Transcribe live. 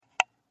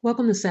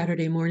Welcome to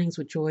Saturday Mornings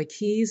with Joy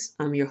Keys.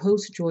 I'm your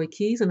host, Joy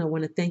Keys, and I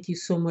want to thank you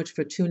so much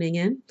for tuning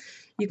in.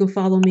 You can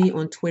follow me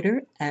on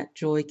Twitter at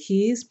Joy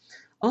Keys.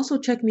 Also,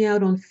 check me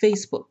out on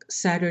Facebook,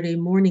 Saturday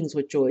Mornings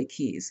with Joy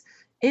Keys,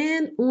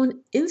 and on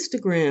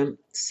Instagram,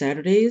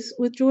 Saturdays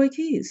with Joy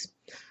Keys.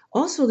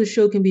 Also, the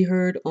show can be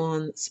heard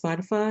on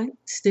Spotify,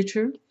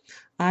 Stitcher,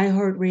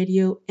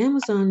 iHeartRadio,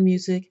 Amazon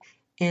Music,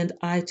 and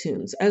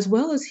iTunes, as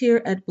well as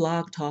here at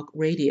Blog Talk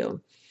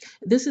Radio.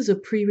 This is a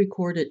pre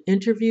recorded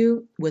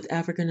interview with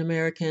African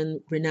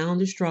American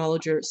renowned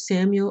astrologer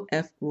Samuel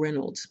F.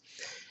 Reynolds.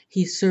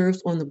 He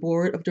serves on the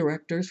board of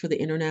directors for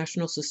the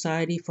International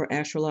Society for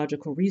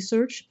Astrological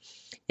Research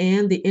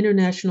and the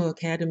International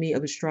Academy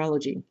of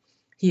Astrology.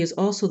 He is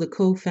also the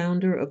co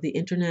founder of the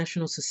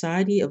International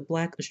Society of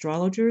Black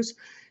Astrologers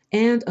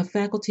and a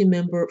faculty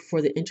member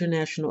for the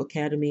International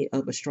Academy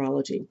of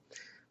Astrology.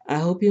 I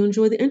hope you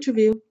enjoy the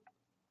interview.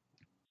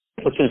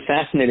 What's been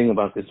fascinating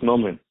about this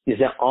moment is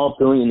that all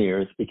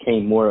billionaires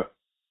became more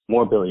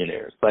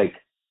billionaires. Like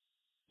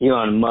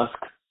Elon Musk,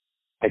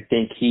 I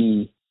think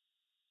he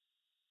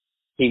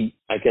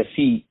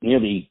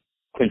nearly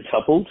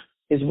quintupled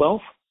his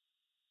wealth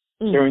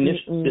during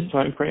this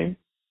time frame.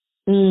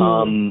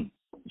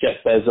 Jeff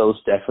Bezos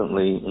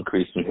definitely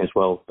increased in his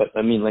wealth, but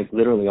I mean, like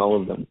literally all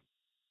of them.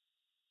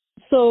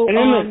 So, and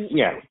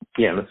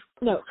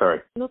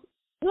sorry. No,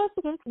 that's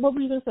okay. What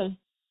were you going to say?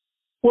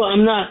 Well,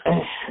 I'm not.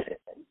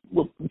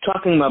 Well,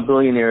 talking about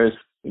billionaires,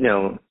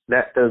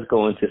 that does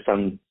go into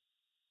some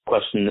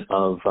question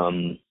of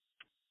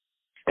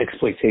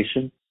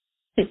exploitation.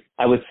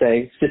 I would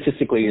say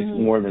statistically, it's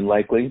more than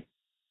likely,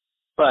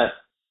 but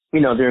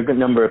there are a good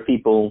number of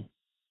people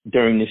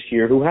during this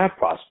year who have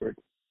prospered.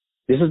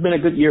 This has been a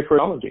good year for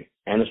astrology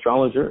and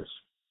astrologers.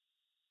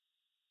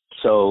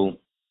 So,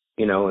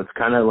 it's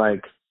kind of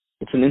like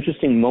it's an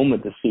interesting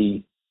moment to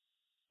see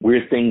where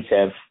things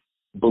have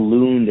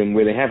ballooned and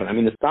where they haven't. I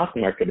mean, the stock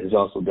market has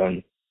also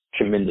done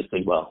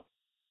tremendously well.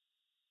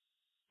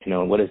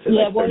 What is it?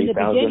 Yeah, like well,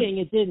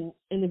 30,000?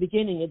 in the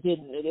beginning, it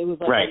didn't. It was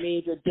like a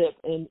major dip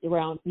in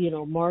around,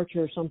 March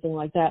or something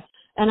like that.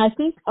 And I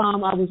think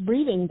I was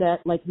reading that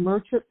like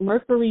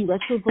Mercury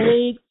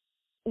retrograde.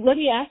 Let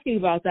me ask you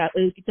about that.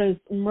 Does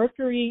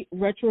Mercury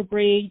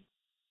retrograde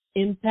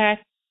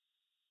impact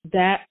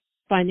that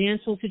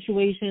financial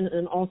situation?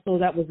 And also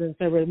that was in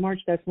February, March.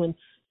 That's when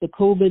the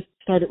COVID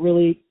started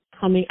really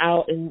coming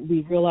out and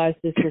we realized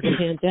this was a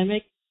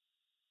pandemic.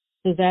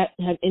 Does that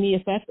have any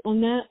effect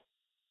on that?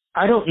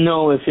 I don't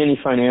know if any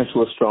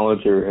financial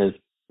astrologer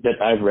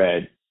that I've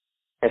read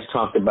has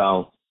talked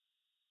about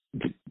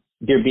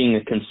there being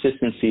a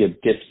consistency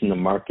of dips in the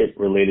market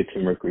related to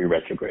Mercury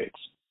retrogrades.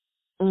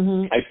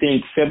 I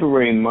think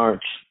February and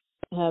March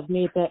have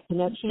made that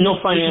connection. No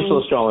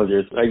financial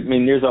astrologers. I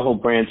mean, there's a whole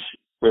branch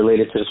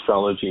related to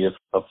astrology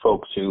of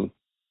folks who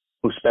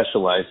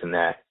specialize in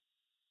that.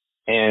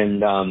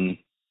 And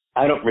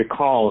I don't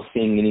recall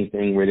seeing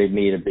anything where they've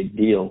made a big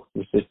deal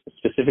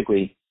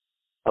specifically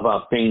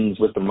about things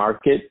with the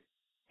market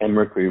and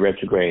Mercury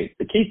retrograde.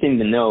 The key thing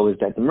to know is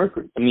that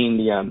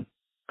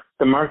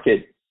the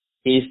market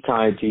is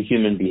tied to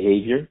human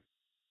behavior,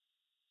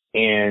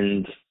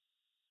 and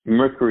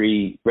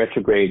Mercury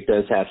retrograde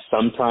does have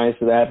some ties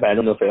to that, but I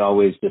don't know if it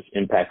always just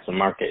impacts the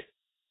market.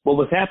 What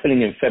was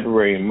happening in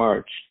February and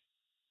March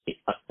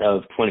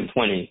of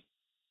 2020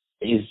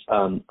 is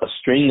a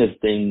string of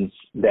things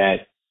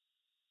that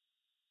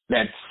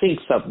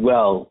syncs up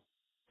well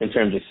in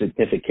terms of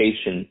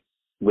signification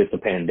with the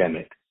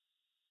pandemic.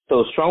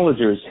 So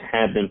astrologers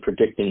have been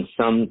predicting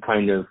some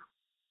kind of,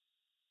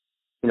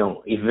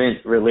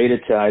 event related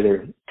to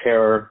either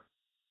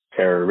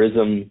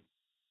terrorism,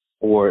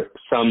 or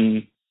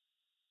some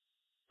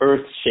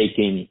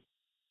earth-shaking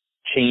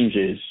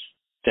changes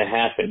to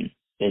happen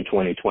in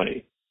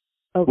 2020,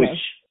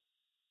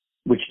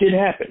 which did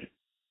happen.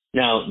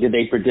 Now, did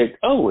they predict,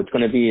 it's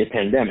going to be a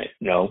pandemic?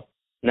 No.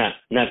 Not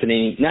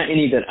any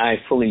that I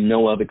fully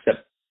know of,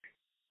 except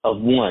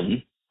of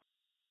one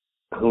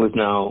who is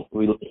now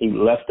he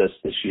left us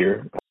this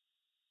year.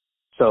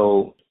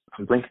 So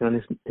I'm blanking on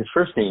his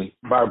first name.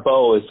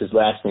 Barbeau is his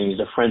last name. He's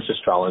a French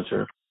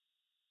astrologer.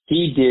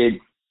 He did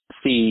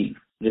see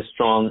the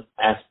strong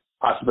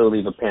possibility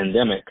of a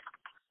pandemic.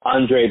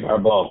 André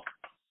Barbeau.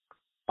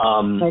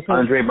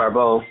 André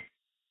Barbeau,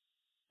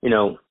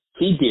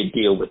 he did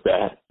deal with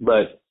that,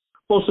 but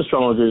most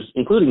astrologers,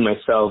 including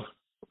myself,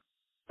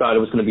 thought it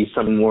was going to be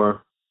something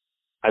more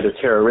either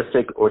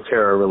terroristic or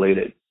terror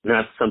related,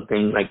 not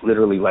something like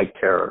literally like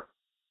terror.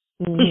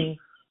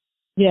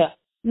 Yeah.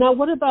 Now,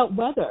 what about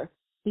weather?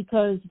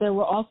 Because there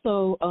were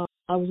also,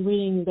 I was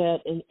reading that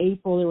in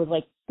April there was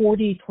like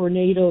 40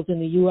 tornadoes in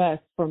the U.S.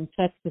 from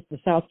Texas to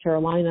South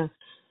Carolina,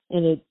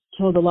 and it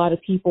killed a lot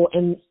of people.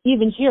 And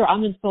even here,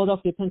 I'm in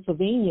Philadelphia,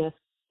 Pennsylvania,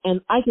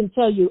 and I can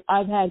tell you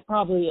I've had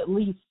probably at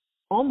least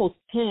almost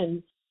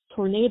 10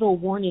 tornado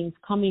warnings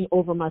coming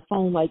over my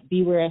phone, like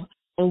beware.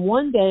 And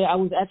one day I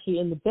was actually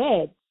in the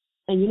bed,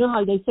 and you know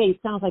how they say it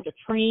sounds like a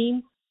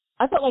train?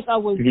 I felt like I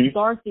was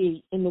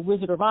Dorothy in The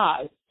Wizard of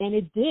Oz, and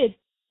it did.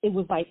 It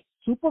was like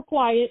super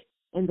quiet,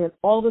 And then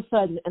all of a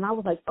sudden, and I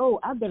was like, oh,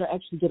 I better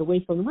actually get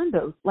away from the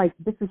windows. Like,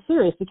 this is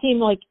serious. It came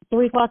like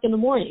 3 o'clock in the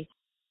morning.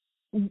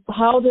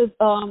 How does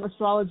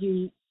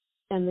astrology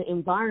and the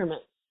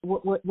environment,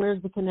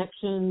 where's the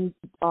connection?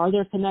 Are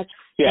there connections?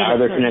 Yeah, are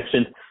there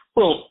connections?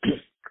 Well,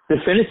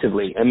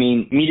 definitively. I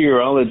mean,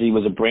 meteorology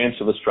was a branch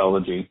of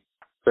astrology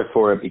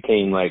before it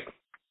became like,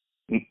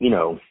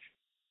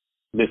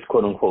 this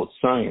quote unquote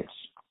science.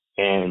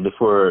 And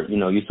before,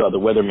 you saw the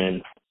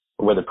weatherman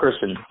or weather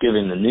person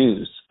giving the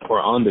news or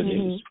on the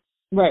news.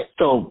 Right.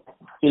 So,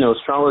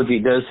 astrology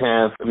does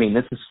have,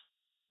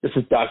 this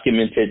is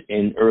documented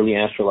in early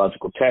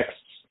astrological texts.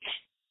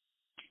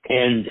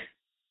 And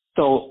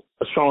so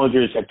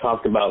astrologers have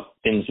talked about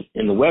things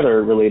in the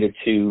weather related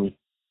to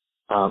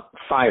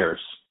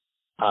fires,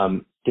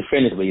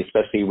 definitively,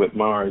 especially with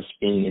Mars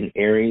being in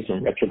Aries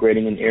and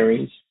retrograding in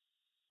Aries.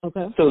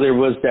 Okay. So there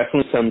was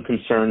definitely some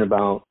concern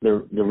about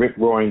the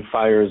rip-roaring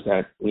fires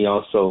that we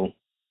also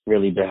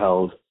really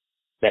beheld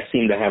that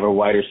seemed to have a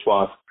wider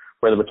swath,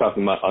 whether we're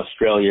talking about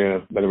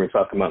Australia, whether we're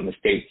talking about in the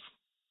States.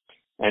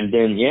 And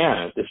then,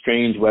 the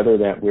strange weather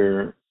that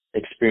we're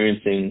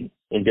experiencing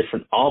in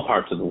all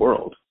parts of the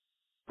world,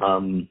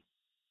 and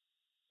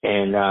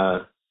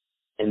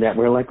that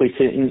we're likely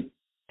to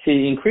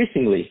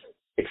increasingly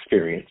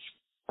experience.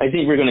 I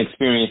think we're going to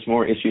experience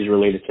more issues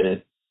related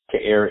to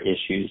air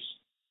issues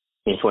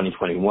in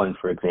 2021,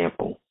 for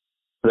example.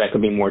 So that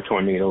could be more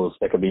tornadoes,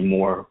 that could be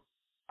more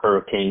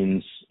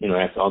hurricanes,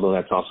 although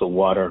that's also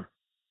water.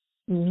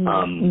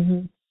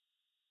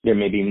 There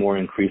may be more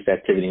increased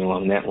activity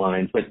along that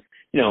line. But,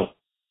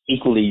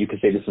 equally you could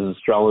say this is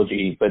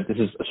astrology, but this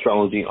is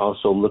astrology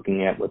also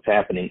looking at what's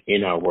happening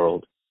in our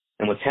world.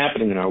 And what's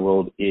happening in our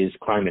world is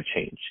climate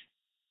change.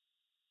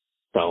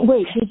 So,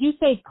 wait, did you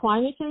say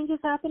climate change is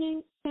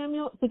happening,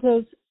 Samuel?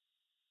 Because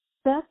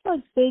that's like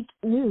fake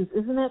news.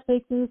 Isn't that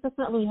fake news? That's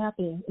not really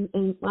happening.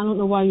 And I don't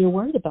know why you're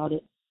worried about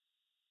it.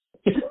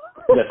 Is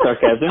that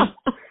sarcasm?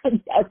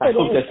 Yes, I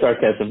hope that's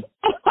sarcasm.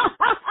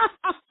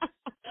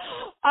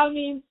 I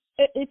mean,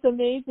 it's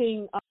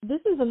amazing.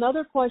 This is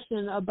another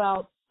question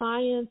about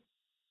science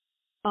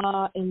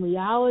and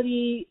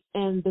reality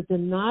and the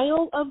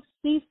denial of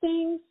these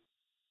things.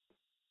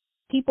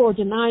 People are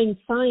denying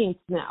science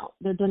now.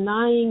 They're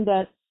denying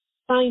that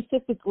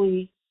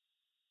scientifically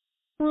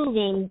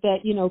proven that,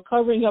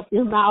 covering up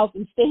your mouth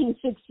and staying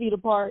 6 feet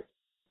apart,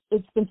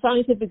 it's been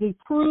scientifically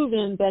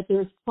proven that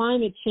there's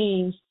climate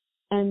change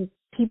and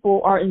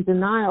people are in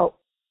denial.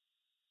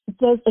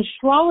 Does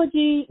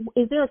astrology,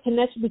 is there a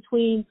connection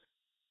between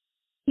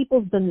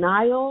people's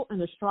denial and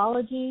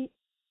astrology?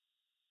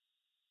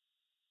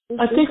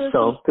 I think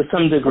so, to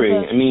some degree.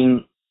 Okay. I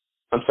mean,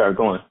 I'm sorry,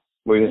 go on.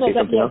 Were you going to say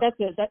something else? That's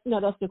it.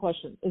 That's the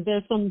question. Is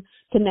there some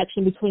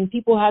connection between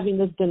people having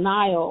this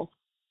denial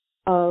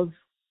of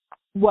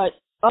what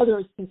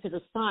others consider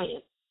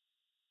science?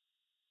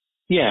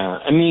 Yeah,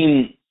 I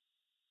mean,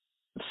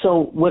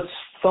 so what's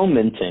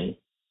fomenting,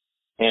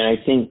 and I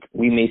think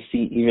we may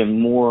see even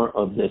more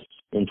of this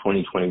in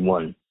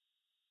 2021,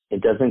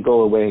 it doesn't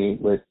go away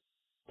with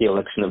the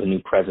election of a new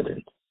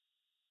president,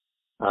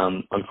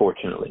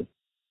 unfortunately.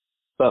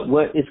 But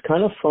what is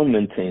kind of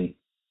fomenting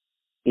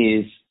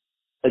is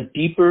a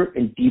deeper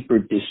and deeper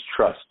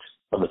distrust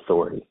of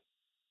authority.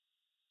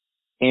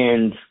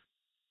 And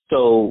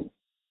so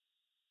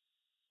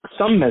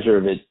some measure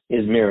of it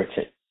is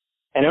merited.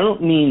 And I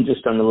don't mean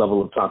just on the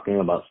level of talking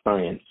about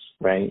science,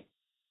 right?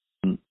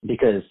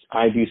 Because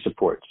I do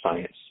support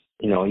science.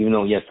 Even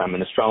though, yes, I'm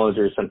an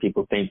astrologer, some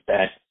people think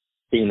that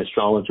being an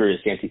astrologer is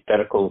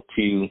antithetical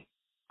to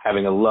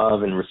having a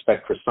love and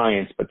respect for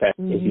science, but that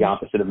is the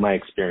opposite of my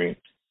experience.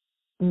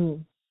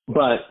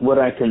 But what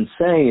I can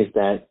say is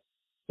that,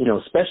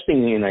 especially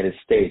in the United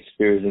States,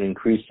 there is an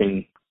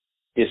increasing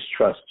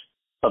distrust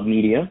of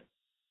media.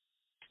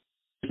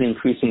 There's an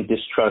increasing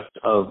distrust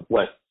of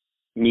what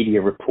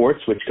media reports,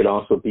 which could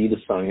also be the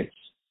science,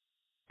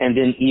 and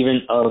then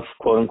even of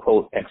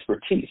quote-unquote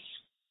expertise.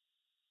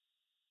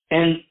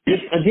 And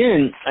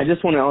again, I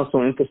just want to also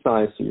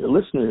emphasize to your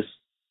listeners,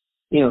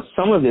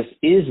 some of this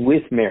is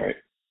with merit.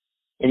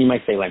 And you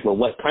might say, like, well,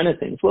 what kind of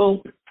things?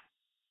 Well,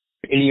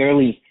 in the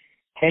early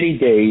heady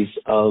days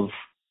of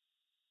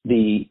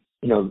the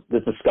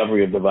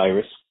discovery of the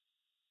virus,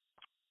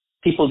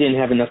 people didn't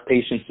have enough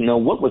patience to know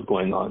what was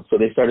going on. So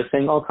they started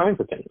saying all kinds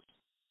of things.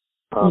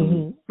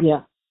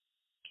 Yeah.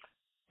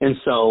 And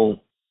so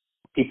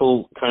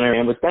people kind of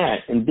ran with that.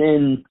 And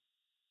then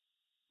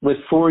with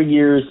 4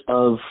 years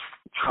of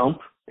Trump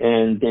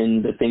and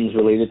then the things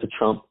related to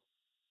Trump,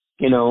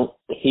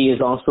 he has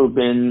also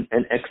been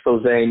an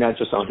expose, not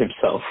just on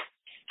himself,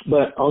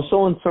 but also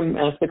on some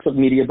aspects of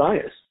media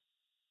bias.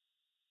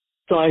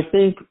 So I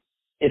think,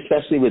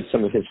 especially with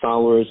some of his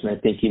followers, and I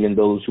think even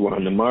those who are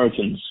on the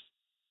margins,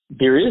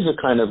 there is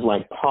a kind of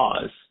like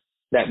pause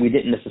that we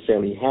didn't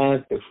necessarily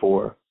have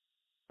before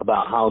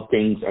about how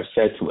things are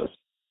said to us.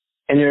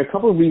 And there are a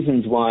couple of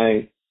reasons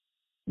why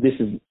this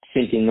is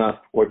syncing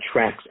up or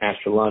tracks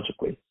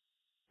astrologically.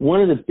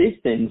 One of the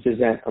big things is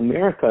that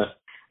America,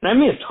 and I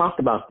may have talked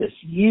about this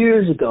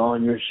years ago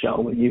on your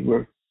show when you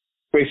were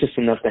gracious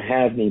enough to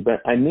have me,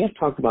 but I may have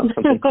talked about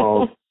something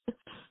called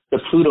the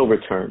Pluto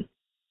return,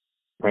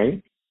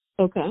 right?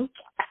 Okay.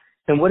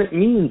 And what it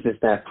means is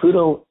that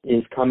Pluto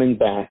is coming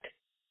back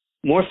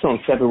more so in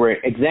February,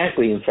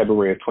 exactly in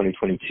February of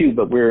 2022,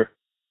 but we're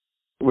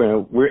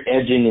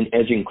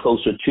edging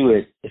closer to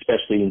it,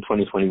 especially in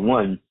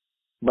 2021.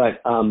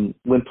 But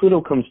when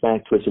Pluto comes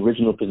back to its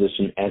original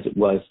position as it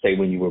was, say,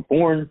 when you were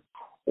born,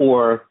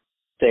 or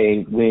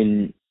say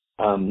when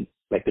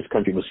like this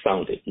country was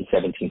founded in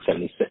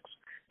 1776.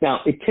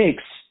 Now it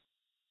takes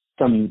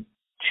some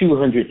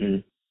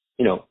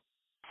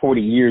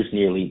 240 years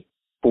nearly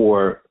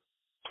for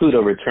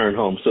Pluto return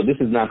home. So this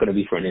is not going to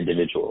be for an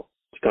individual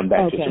to come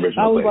back to its original place.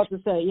 I was about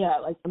to say, yeah,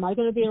 like, am I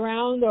going to be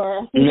around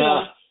or?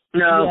 No.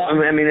 Yeah.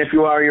 I mean, if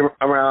you are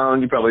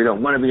around, you probably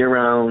don't want to be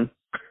around.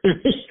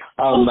 I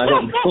don't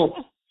know.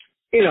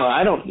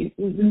 I don't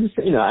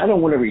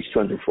want to reach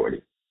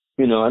 240.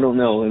 I don't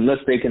know, unless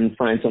they can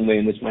find some way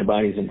in which my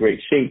body's in great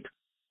shape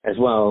as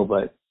well.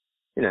 But,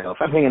 if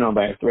I'm hanging on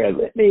by a thread,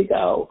 let me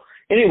go.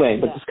 Anyway,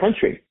 but this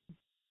country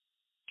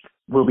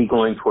will be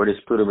going toward its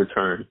Pluto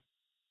return.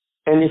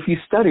 And if you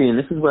study, and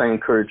this is what I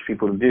encourage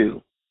people to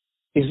do,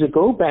 is to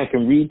go back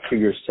and read for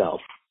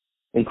yourself,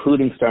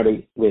 including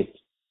starting with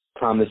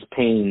Thomas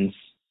Paine's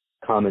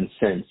Common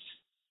Sense.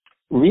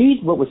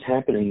 Read what was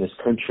happening in this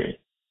country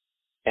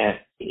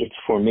at its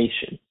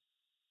formation,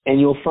 and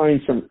you'll find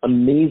some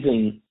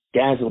amazing,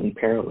 dazzling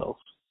parallels.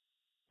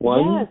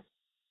 One, yes,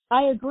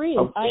 I agree.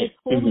 I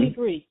totally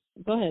agree.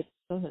 Go ahead.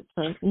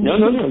 Sorry.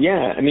 No.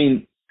 Yeah, I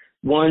mean,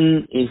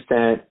 one is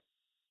that,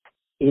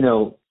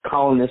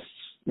 colonists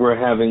were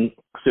having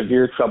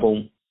severe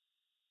trouble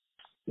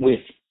with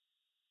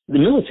the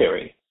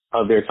military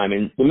of their time,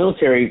 and the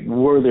military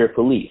were their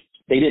police.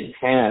 They didn't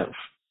have,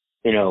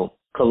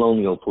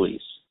 colonial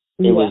police.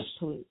 It was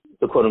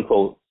the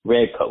quote-unquote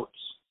redcoats,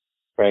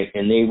 right?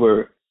 And they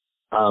were,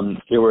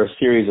 there were a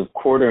series of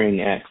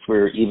quartering acts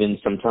where even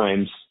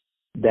sometimes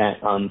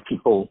that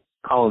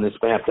colonists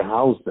would have to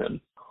house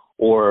them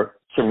or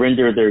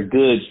surrender their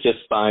goods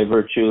just by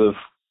virtue of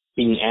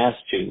being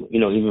asked to,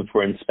 even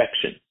for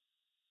inspection,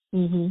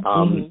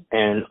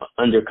 and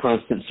under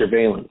constant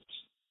surveillance.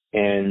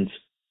 And,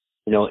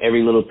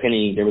 every little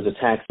penny, there was a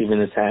tax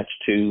even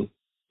attached to,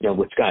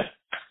 which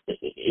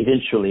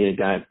eventually it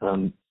got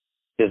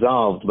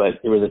dissolved, but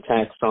there was a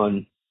tax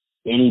on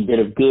any bit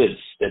of goods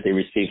that they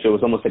received. So it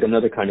was almost like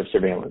another kind of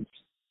surveillance.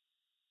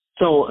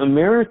 So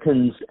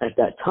Americans at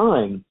that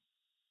time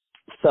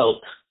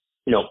felt,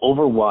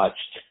 overwatched,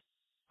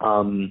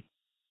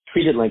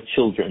 treated like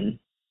children,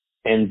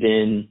 and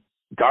then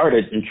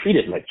guarded and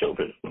treated like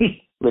children,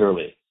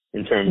 literally,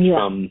 in terms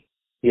from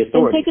the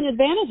authorities. And taken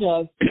advantage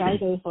of by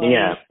those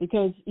authorities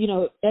because,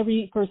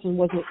 every person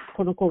wasn't,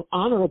 quote unquote,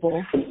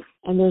 honorable.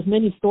 And there's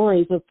many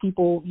stories of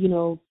people,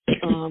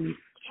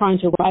 trying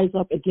to rise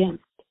up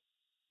against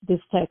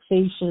this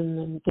taxation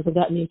and things of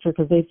that nature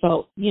because they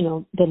felt,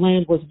 the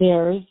land was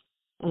theirs,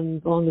 and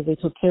as long as they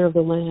took care of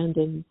the land,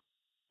 and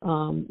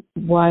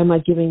why am I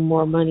giving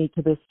more money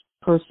to this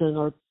person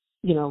or,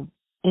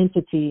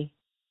 entity?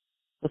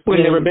 Who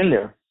had never been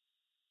there.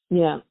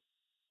 Yeah.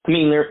 I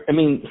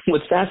mean,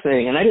 what's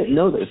fascinating, and I didn't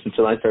know this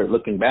until I started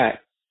looking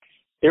back,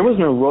 there was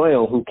no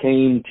royal who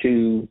came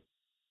to,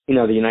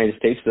 the United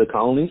States, to the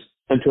colonies,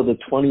 until the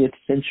 20th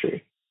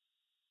century.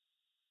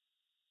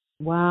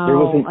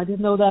 Wow, I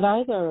didn't know that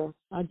either.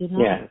 I did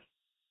not.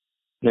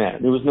 Yeah,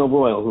 there was no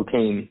royal who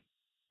came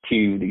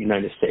to the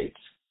United States.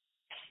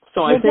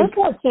 So I think. Guess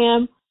what,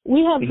 Sam?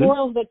 We have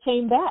royals that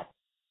came back.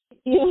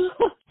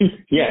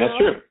 That's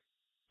true.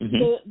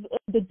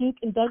 The Duke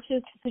and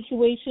Duchess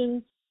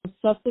situation,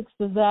 Sussex,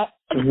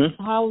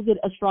 how did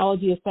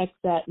astrology affect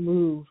that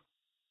move?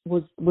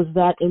 Was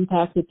that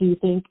impacted, do you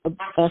think,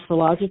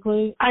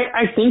 astrologically?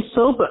 I think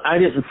so, but I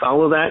didn't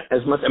follow that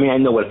as much. I mean, I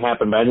know what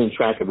happened, but I didn't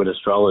track it with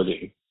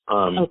astrology.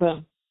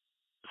 Okay.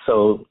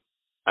 So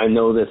I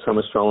know that some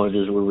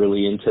astrologers were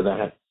really into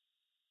that,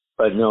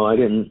 but no, I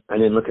didn't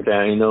look at that.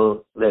 I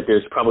know that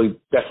there's probably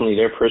definitely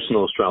their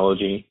personal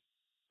astrology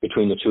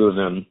between the two of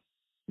them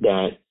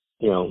that,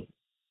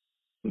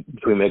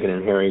 between Meghan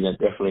and Harry, that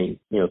definitely,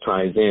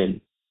 ties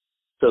in.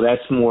 So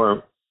that's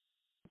more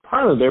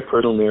part of their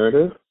personal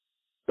narrative.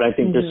 But I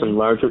think there's some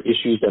larger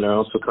issues that are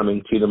also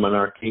coming to the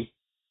monarchy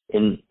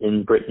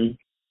in Britain.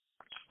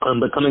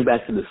 But coming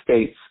back to the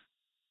States,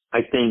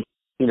 I think,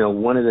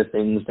 one of the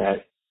things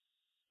that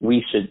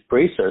we should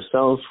brace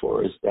ourselves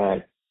for is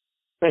that,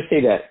 when I say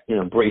that,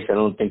 brace, I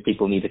don't think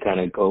people need to kind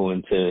of go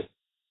into,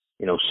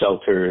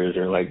 shelters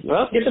or like,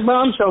 well, get the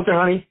bomb shelter,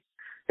 honey.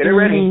 Get it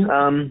ready.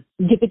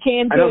 Get the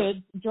canned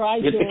goods, dry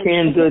goods. Get the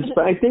canned goods.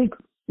 But I think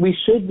we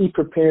should be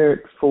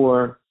prepared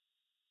for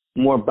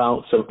more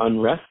bouts of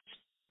unrest.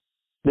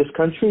 This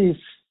country's,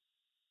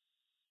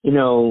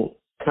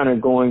 kind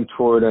of going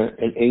toward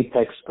an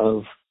apex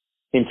of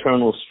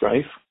internal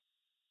strife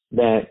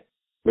that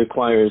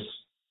requires,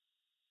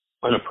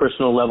 on a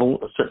personal level,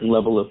 a certain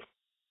level of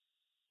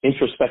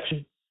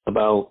introspection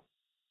about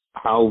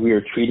how we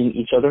are treating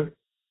each other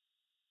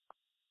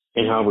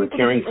and how we're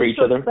caring for each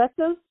other.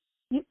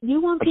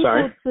 You want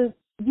people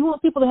you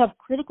want people to have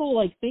critical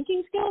like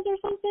thinking skills or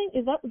something?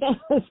 Is that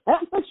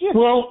what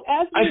you're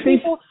asking I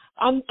think people?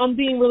 I'm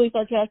being really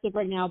sarcastic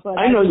right now, but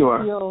I know you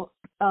are. Feel,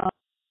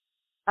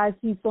 I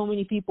see so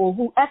many people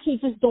who actually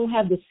just don't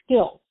have the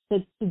skill to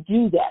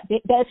do that.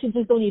 They actually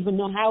just don't even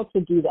know how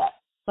to do that.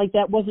 Like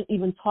that wasn't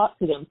even taught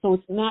to them. So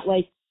it's not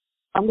like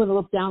I'm going to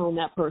look down on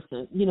that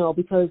person,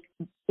 because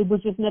it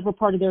was just never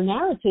part of their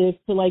narrative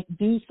to like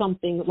do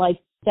something like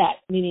that,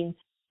 meaning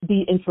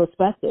be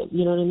introspective.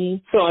 You know what I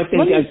mean? So I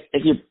think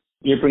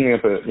you're bringing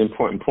up an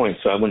important point.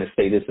 So I want to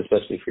say this,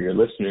 especially for your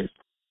listeners.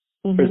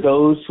 Mm-hmm. For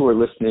those who are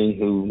listening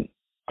who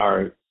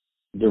are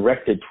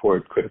directed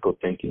toward critical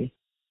thinking,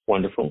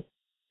 wonderful.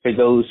 For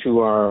those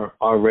who are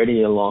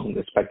already along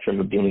the spectrum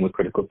of dealing with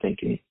critical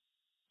thinking,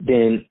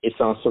 then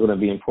it's also going to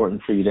be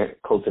important for you to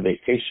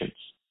cultivate patience.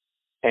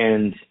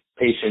 And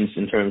patience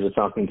in terms of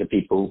talking to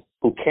people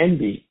who can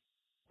be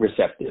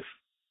receptive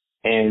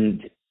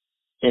and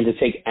to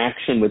take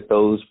action with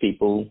those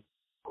people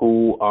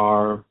who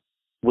are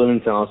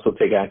willing to also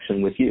take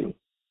action with you.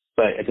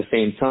 But at the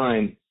same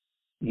time,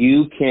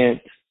 you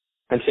can't,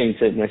 I'm saying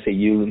to, when I say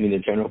you, I mean the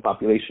general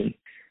population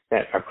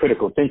that are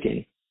critical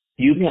thinking,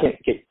 you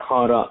can't get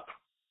caught up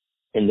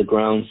in the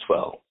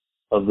groundswell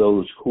of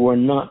those who are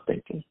not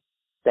thinking.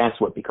 That's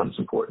what becomes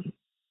important.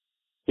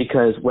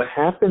 Because what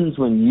happens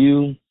when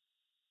you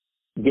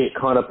get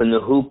caught up in the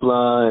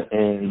hoopla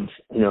and,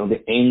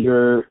 the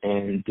anger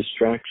and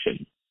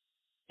distraction,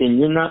 then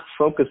you're not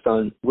focused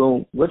on,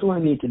 well, what do I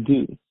need to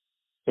do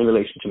in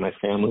relation to my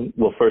family?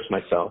 Well, first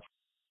myself,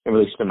 in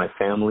relation to my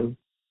family,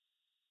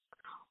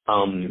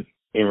 in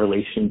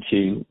relation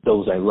to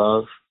those I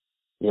love,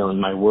 in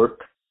my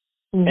work.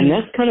 Mm-hmm. And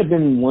that's kind of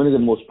been one of the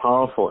most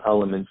powerful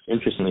elements,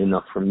 interestingly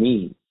enough, for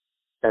me,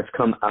 that's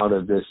come out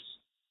of this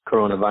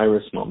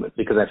coronavirus moment,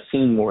 because I've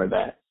seen more of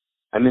that.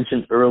 I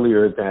mentioned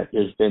earlier that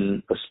there's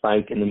been a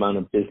spike in the amount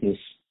of business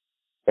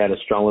that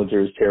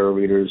astrologers, tarot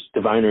readers,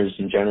 diviners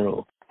in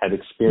general have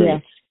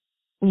experienced.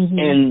 Yeah. Mm-hmm.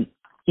 And,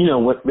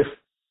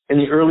 in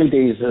the early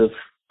days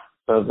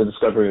of the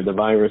discovery of the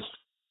virus,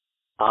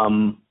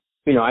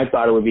 I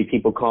thought it would be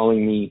people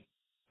calling me,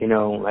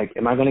 like,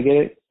 am I going to get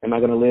it? Am I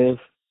going to live?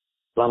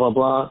 Blah, blah,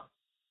 blah.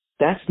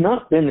 That's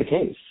not been the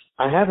case.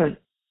 I haven't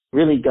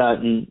really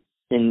gotten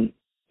in,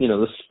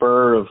 the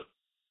spur of,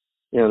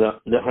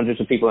 the hundreds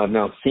of people I've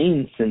now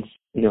seen since,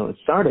 it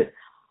started.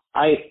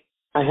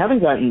 I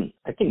haven't gotten,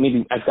 I think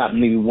I've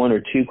gotten maybe one or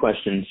two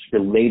questions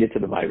related to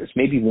the virus,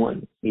 maybe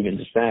one, even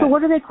just that. So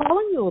what are they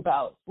calling you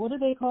about? What are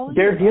they calling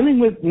you about? They're dealing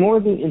with more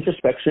of the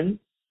introspection,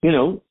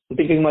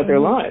 thinking about their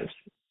lives,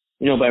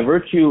 by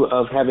virtue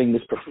of having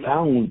this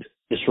profound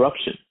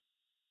disruption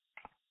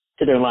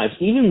to their lives,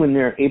 even when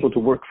they're able to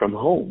work from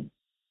home.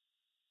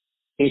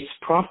 It's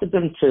prompted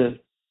them to,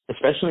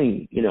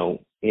 especially,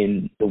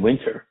 in the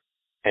winter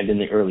and in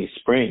the early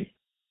spring,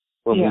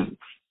 when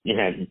we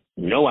had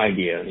no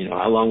idea,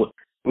 how long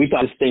we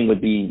thought this thing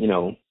would be,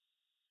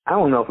 I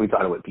don't know if we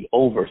thought it would be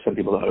over. Some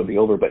people thought it would be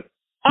over, but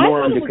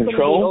more under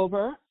control. Be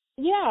over.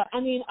 Yeah, I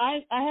mean,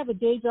 I have a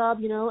day job,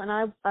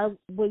 and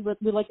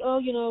we're like,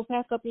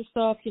 pack up your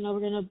stuff, we're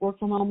gonna work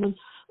from home, and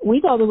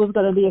we thought it was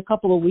gonna be a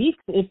couple of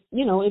weeks, if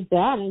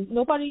that, and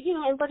nobody,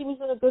 everybody was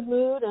in a good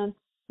mood, and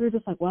we were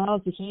just like, wow,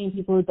 it's a shame,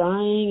 people are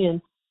dying,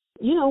 and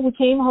we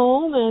came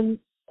home,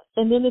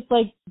 and then it's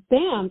like,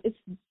 bam, it's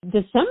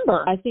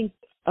December. I think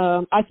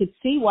I could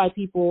see why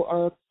people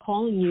are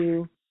calling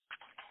you,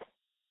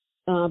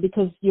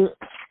 because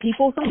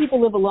some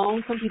people live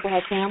alone, some people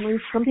have families,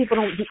 some people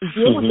don't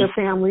deal with their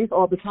families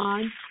all the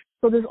time.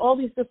 So there's all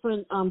these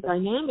different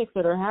dynamics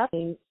that are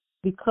happening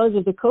because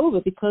of the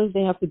COVID, because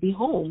they have to be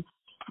home,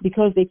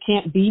 because they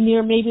can't be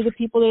near maybe the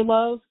people they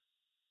love.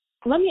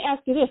 Let me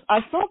ask you this. I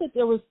saw that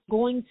there was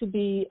going to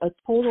be a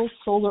total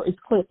solar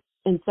eclipse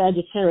in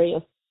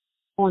Sagittarius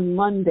on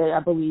Monday, I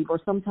believe, or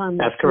sometime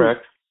next week. That's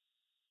correct.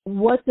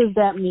 What does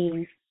that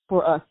mean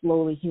for us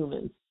lowly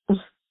humans?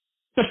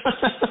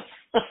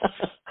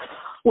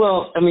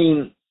 Well, I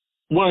mean,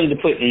 one, to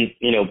put in,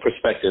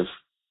 perspective,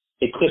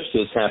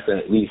 eclipses happen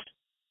at least,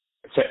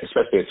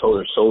 especially a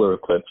total solar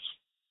eclipse,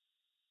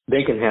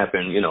 they can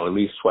happen, at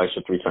least twice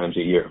or three times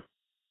a year.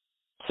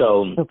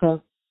 So,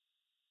 okay.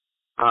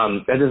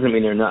 That doesn't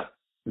mean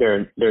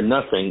they're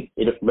nothing,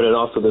 but it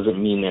also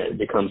doesn't mean that it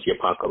becomes the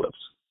apocalypse.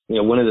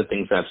 One of the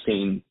things I've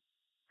seen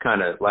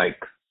kind of like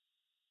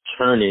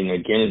turning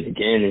again and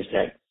again is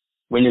that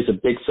when there's a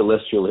big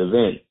celestial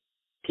event,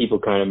 people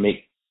kind of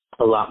make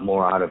a lot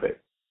more out of it.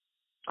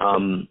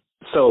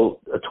 So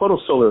a total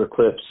solar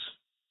eclipse,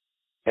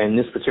 and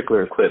this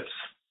particular eclipse,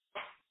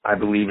 I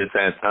believe is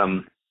at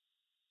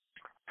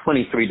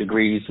 23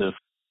 degrees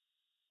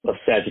of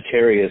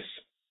Sagittarius.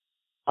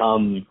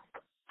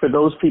 For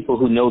those people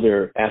who know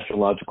their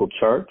astrological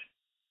chart,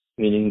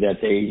 meaning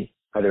that they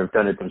either have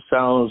done it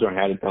themselves or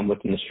had it done with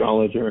an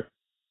astrologer,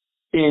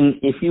 then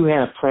if you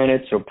have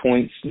planets or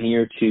points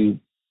near to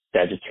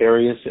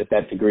Sagittarius at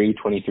that degree,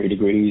 23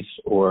 degrees,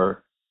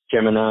 or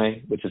Gemini,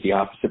 which is the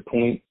opposite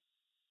point,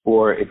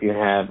 or if you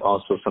have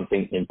also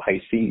something in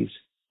Pisces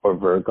or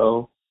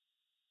Virgo,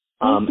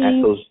 at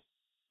those,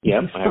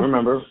 I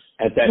remember,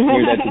 at that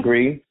near that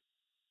degree,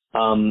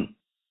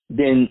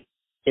 then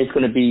it's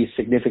going to be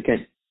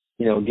significant,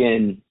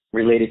 again,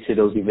 related to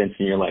those events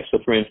in your life. So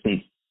for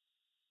instance,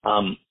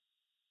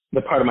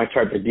 the part of my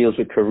chart that deals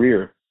with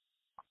career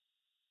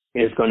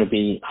is going to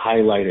be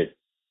highlighted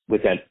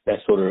with that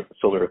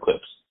solar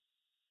eclipse.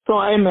 So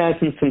I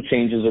imagine some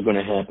changes are going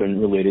to happen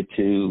related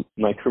to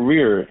my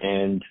career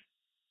and,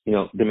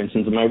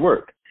 dimensions of my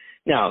work.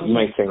 Now, you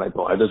might say like,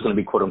 well, are those going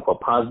to be quote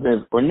unquote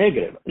positive or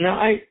negative? Now,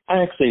 I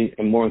actually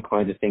am more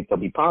inclined to think they'll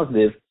be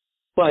positive,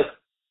 but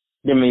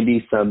there may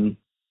be some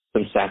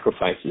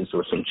sacrifices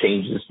or some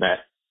changes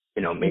that,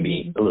 may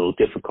be a little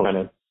difficult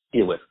to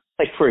deal with.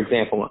 Like, for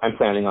example, I'm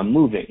planning on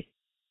moving.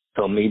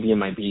 So maybe it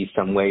might be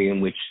some way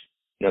in which,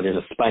 there's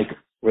a spike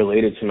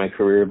related to my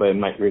career, but it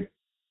might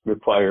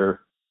require,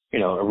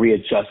 a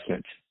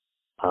readjustment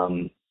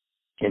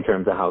in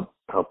terms of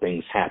how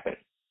things happen.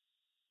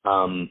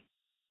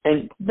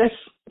 And that's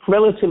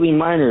relatively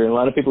minor. A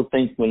lot of people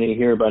think when they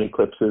hear about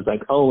eclipses,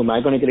 like, oh, am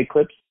I going to get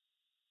eclipsed?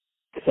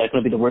 Is that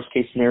going to be the worst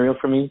case scenario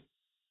for me?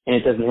 And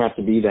it doesn't have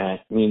to be that.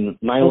 I mean,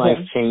 my life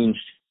changed,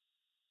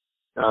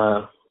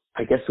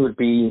 I guess it would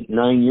be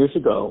 9 years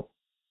ago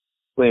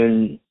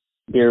when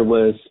there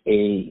was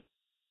a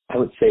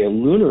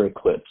lunar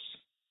eclipse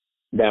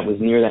that was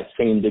near that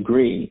same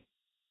degree.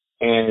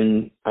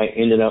 And I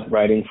ended up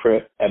writing for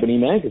Ebony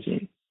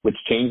magazine, which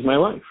changed my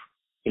life,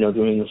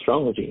 doing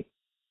astrology.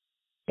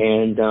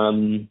 And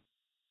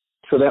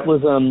so that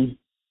was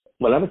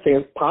what I would say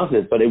is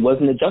positive, but it was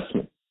an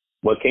adjustment.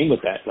 What came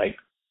with that? Like,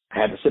 I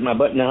had to sit my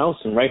butt in the house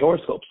and write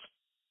horoscopes.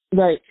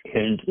 Right.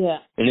 And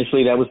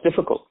initially that was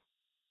difficult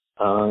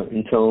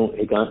until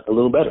it got a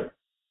little better.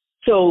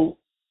 So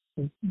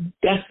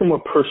that's the more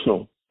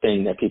personal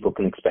thing that people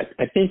can expect.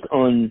 I think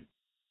on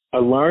a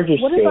larger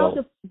scale. What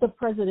about the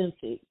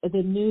presidency?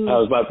 The new I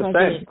was about to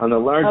say, on a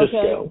larger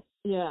scale.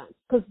 Yeah,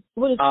 because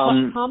what is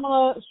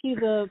Kamala? She's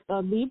a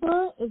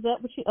Libra. Is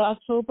that what she?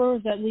 October?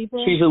 Is that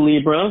Libra? She's a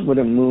Libra with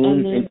a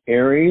moon in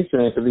Aries,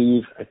 and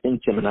I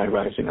think Gemini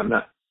rising. I'm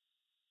not.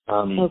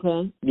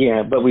 Okay.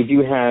 Yeah, but we do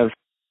have,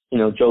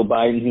 Joe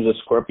Biden, who's a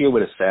Scorpio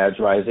with a Sag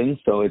rising,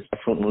 so it's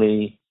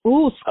definitely.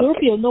 Ooh,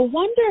 Scorpio. No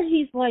wonder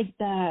he's like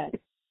that.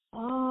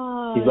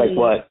 Oh, he's like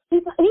what?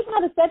 He's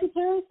not a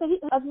Sagittarius. So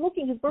I'm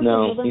looking his birthday.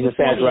 No, he's a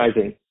Sag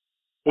rising.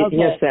 Okay.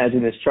 He has Sag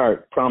in his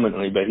chart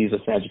prominently, but he's a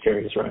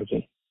Sagittarius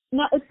rising.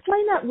 Now,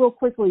 explain that real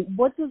quickly.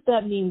 What does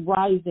that mean,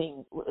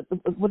 rising?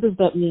 What does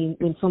that mean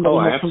when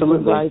somebody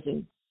comes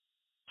rising?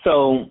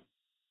 So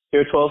there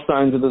are 12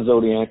 signs of the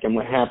zodiac, and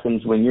what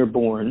happens when you're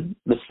born,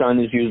 the sun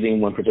is usually in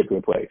one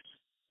particular place.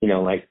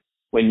 Like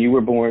when you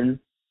were born,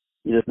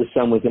 the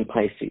sun was in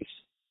Pisces.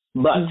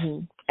 But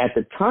at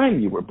the time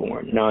you were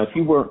born, now if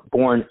you were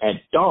born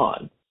at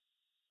dawn,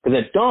 because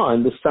at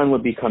dawn, the sun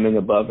would be coming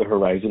above the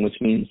horizon,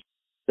 which means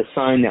the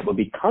sign that would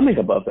be coming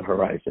above the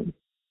horizon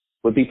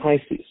would be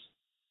Pisces.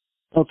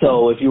 Okay.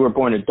 So if you were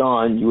born at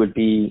dawn, you would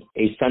be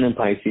a sun in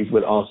Pisces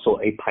with also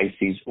a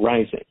Pisces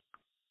rising.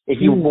 If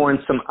you were born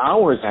some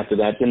hours after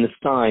that, then the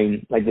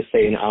sign, like to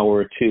say an hour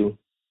or two,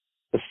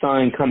 the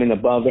sign coming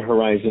above the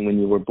horizon when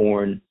you were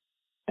born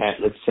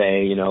at, let's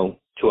say,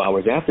 2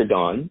 hours after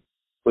dawn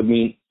would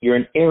mean you're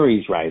an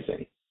Aries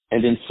rising,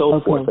 and then so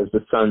forth as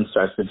the sun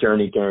starts the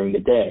journey during the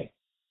day.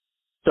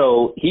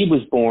 So he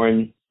was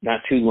born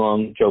not too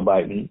long, Joe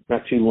Biden,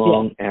 not too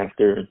long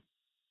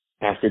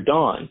after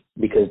dawn,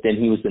 because then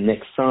he was the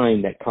next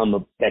sign that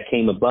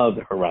came above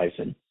the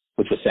horizon,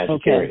 which was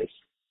Sagittarius.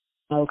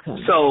 Okay.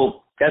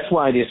 So that's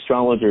why the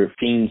astrologer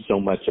themes so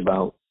much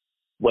about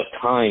what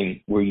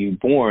time were you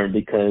born,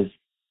 because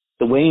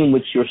the way in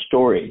which your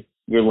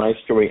life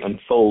story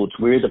unfolds,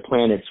 where the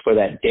planets for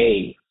that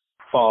day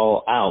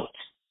fall out,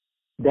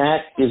 that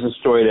is a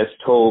story that's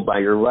told by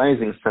your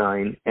rising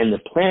sign and the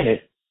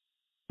planet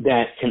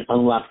that can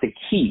unlock the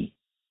key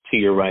to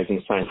your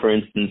rising sign. For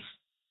instance,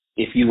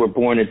 if you were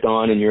born at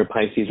dawn and you're a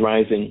Pisces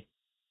rising,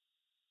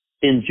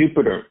 then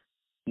Jupiter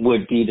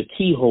would be the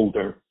key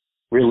holder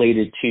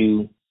related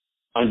to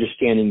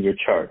understanding your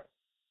chart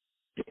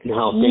and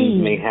how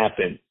things may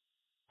happen.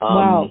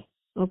 Wow.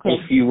 Okay.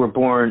 If you were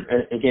born,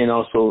 again,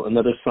 also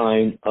another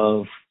sign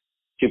of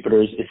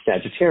Jupiter's is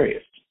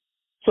Sagittarius.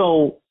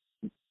 So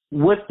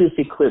what this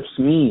eclipse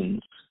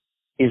means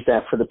is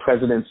that for the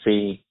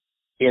presidency,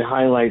 it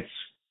highlights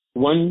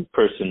one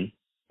person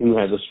who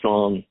has a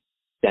strong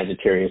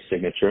Sagittarius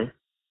signature,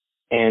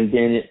 and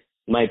then it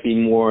might be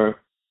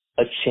more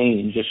a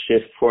change, a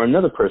shift for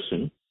another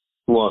person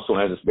who also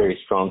has a very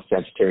strong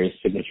Sagittarius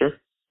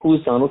signature, who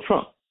is Donald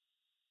Trump.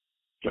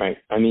 Right?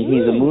 I mean,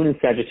 he's a moon in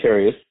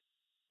Sagittarius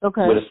with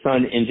a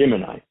sun in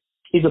Gemini.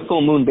 He's a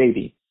full moon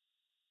baby.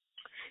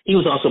 He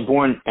was also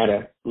born at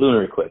a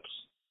lunar eclipse.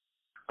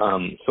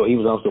 So he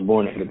was also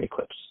born at an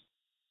eclipse.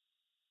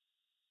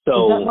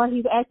 So, is that why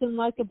he's acting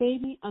like a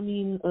baby? I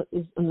mean,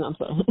 no, I'm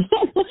sorry.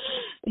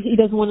 He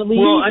doesn't want to leave.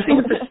 Well, I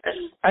think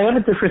I have a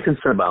different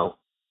concern about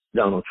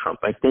Donald Trump.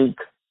 I think,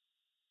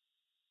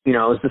 I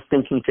was just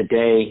thinking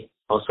today,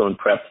 also in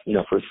prep,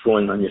 for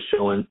going on your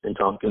show and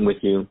talking with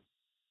you.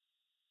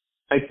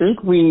 I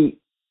think we,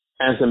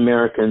 as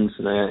Americans,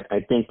 and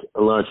I think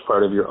a large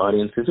part of your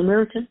audience is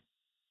American.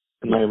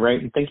 Am I right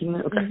in thinking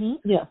that? Okay.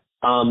 Mm-hmm. Yeah.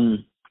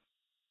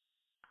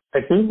 I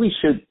think we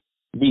should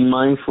be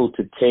mindful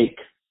to take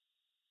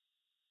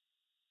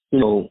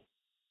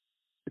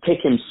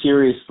him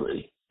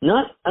seriously.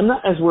 I'm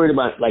not as worried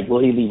about, like,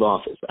 will he leave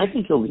office? I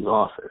think he'll leave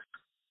office.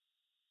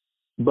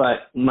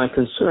 But my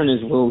concern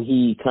is, will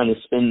he kind of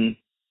spend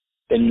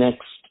the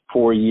next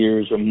 4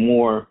 years or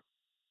more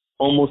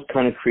almost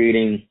kind of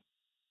creating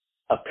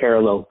a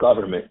parallel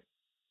government?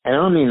 And I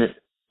don't mean it,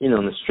 in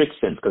a strict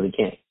sense, because he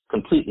can't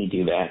completely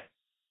do that,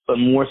 but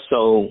more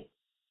so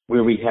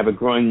where we have a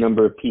growing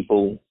number of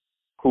people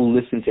who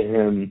listen to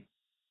him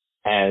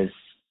as,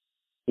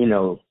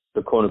 the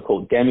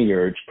quote-unquote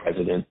demiurge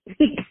president,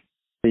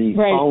 the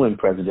Right. fallen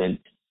president,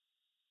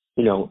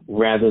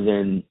 rather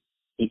than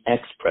the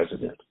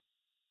ex-president.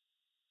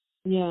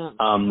 Yeah.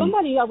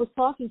 Somebody I was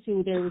talking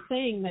to, they were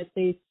saying that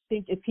they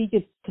think if he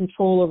gets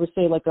control over,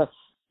 say, like a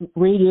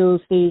radio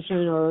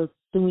station or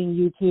doing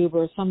YouTube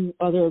or some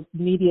other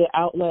media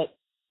outlet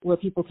where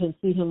people can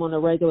see him on a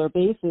regular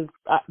basis,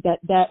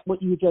 that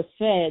what you just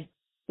said,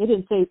 they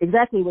didn't say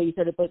exactly what you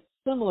said it, but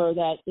similar,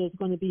 that there's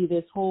going to be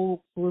this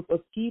whole group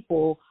of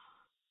people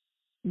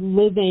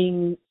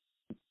living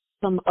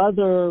some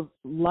other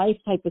life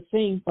type of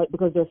thing, but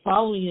because they're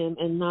following him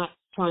and not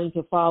trying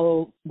to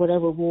follow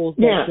whatever rules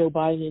that Joe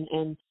Biden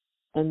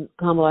and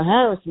Kamala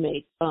Harris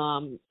make.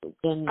 And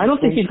I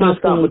don't think he's going to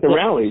stop with the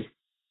rallies.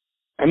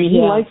 I mean, he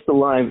likes the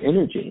live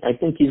energy. I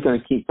think he's going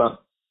to keep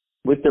up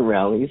with the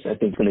rallies. I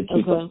think he's going to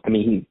keep up. I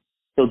mean,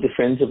 he'll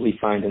defensively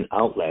find an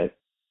outlet.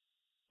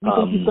 You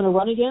think he's going to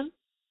run again?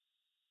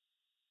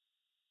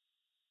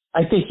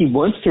 I think he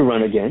wants to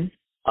run again.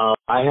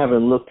 I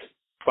haven't looked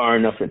far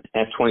enough at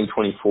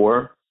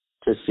 2024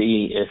 to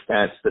see if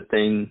that's the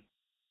thing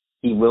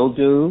he will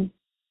do.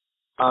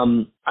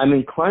 I'm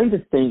inclined to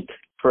think,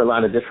 for a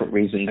lot of different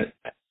reasons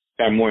that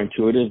are more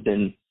intuitive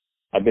than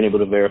I've been able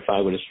to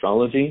verify with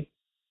astrology,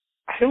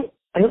 I don't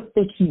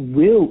think he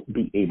will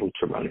be able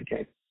to run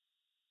again.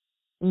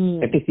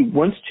 I think he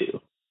wants to.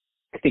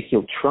 I think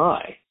he'll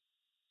try.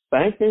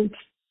 But I think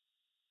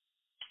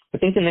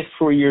the next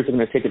 4 years are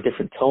going to take a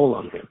different toll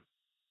on him,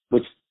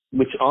 which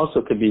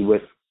also could be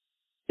what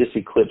this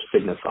eclipse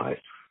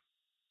signifies.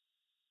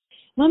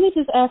 Let me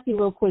just ask you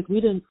real quick. We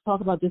didn't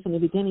talk about this in the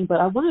beginning, but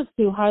I wanted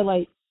to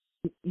highlight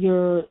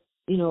your,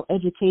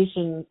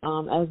 education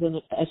as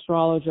an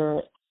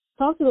astrologer.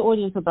 Talk to the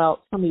audience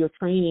about some of your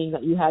training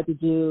that you had to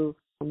do,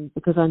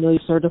 because I know you're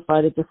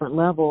certified at different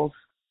levels.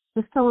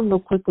 Just tell them real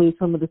quickly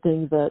some of the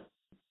things that,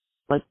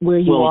 like, where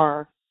you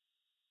are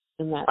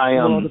in that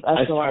world of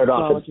astrology. I started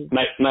off,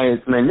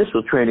 my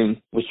initial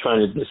training was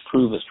trying to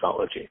disprove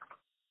astrology.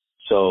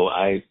 So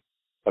I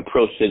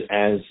approached it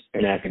as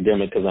an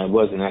academic, because I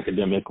was an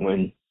academic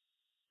when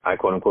I,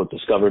 quote unquote,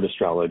 discovered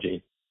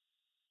astrology.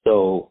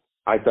 So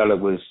I thought it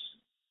was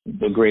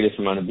the greatest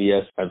amount of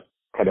BS I've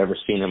had ever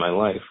seen in my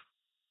life.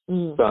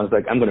 So I was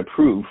like, I'm going to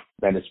prove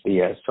that it's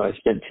BS. So I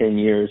spent 10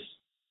 years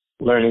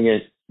learning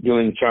it,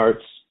 doing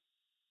charts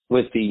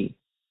with the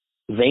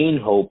vain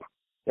hope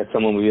that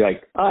someone would be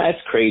like, oh,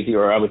 that's crazy.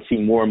 Or I would see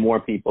more and more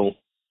people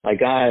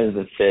like, it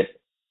doesn't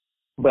fit.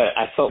 But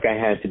I felt I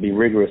had to be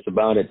rigorous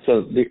about it.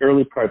 So the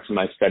early parts of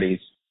my studies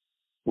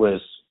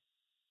was,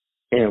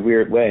 in a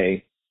weird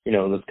way,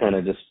 was kind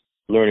of just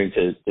learning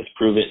to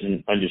disprove it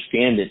and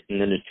understand it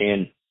and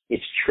understand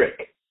its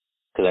trick,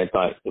 because I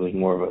thought it was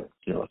more of a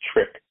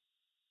trick.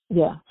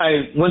 Yeah.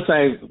 Once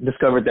I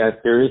discovered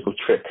that there is no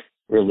trick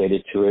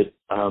related to it,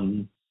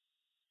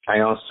 I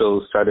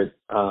also started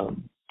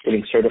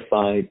getting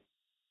certified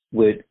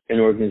with an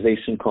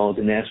organization called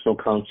the National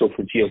Council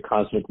for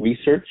Geocosmic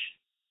Research.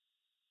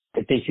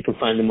 I think you can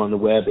find them on the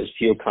web as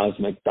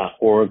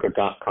geocosmic.org or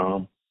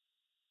 .com.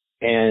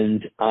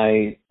 And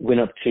I went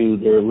up to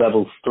their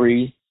level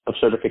 3 of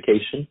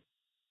certification.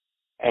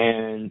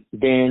 And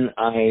then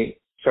I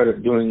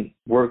started doing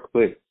work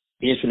with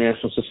the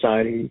International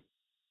Society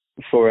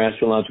for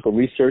Astrological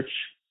Research,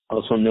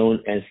 also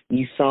known as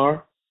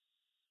ESAR,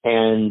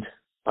 and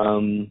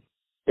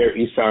their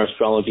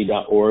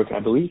esarastrology.org, I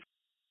believe.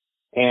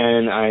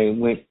 And I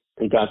went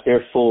and got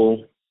their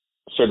full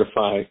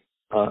certified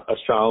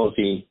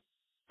astrology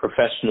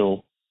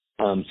professional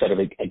set of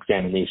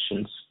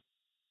examinations.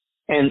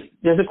 And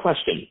there's a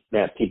question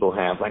that people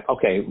have, like,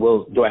 okay,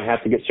 well, do I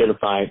have to get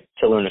certified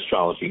to learn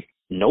astrology?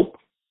 Nope.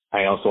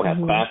 I also have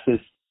classes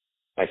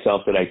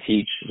myself that I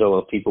teach. So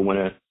if people want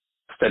to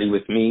study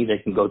with me, they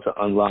can go to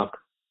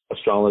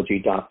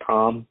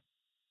unlockastrology.com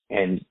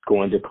and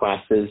go under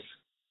classes.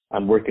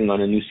 I'm working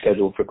on a new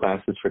schedule for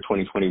classes for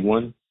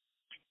 2021.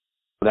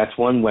 So that's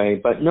one way.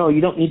 But no,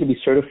 you don't need to be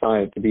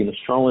certified to be an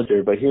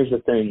astrologer. But here's the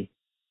thing.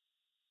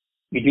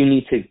 You do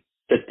need to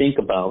think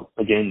about,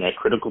 again, that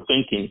critical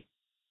thinking,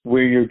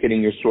 where you're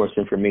getting your source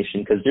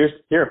information. Because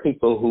there are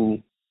people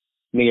who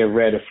may have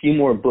read a few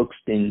more books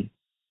than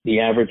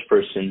the average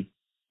person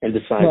and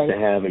decide to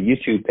have a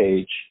YouTube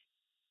page.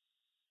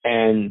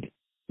 And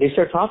they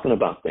start talking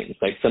about things.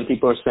 Like, some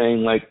people are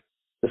saying, like,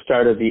 the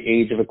start of the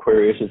age of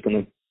Aquarius is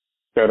going to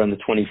start on the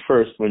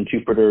 21st when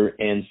Jupiter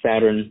and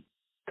Saturn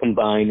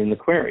combine in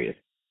Aquarius.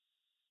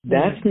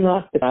 That's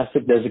not the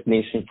classic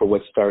designation for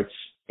what starts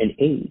an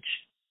age.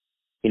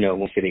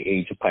 We'll say the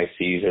age of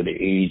Pisces or the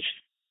age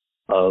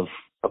of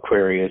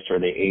Aquarius or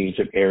the age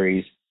of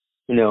Aries.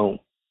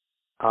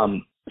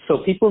 So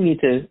people need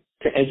to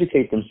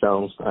educate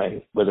themselves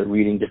by whether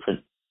reading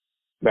different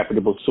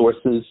reputable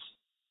sources,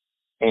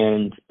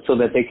 and so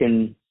that they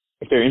can,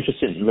 if they're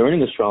interested in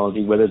learning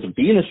astrology, whether to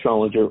be an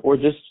astrologer or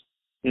just,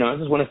 I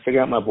just want to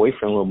figure out my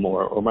boyfriend a little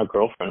more or my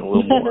girlfriend a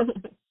little more,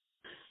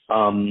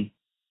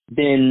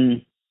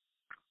 then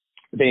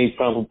they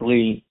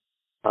probably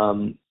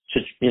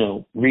should,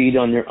 read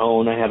on their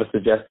own. I have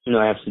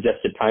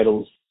suggested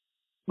titles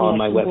on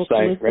my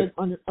website.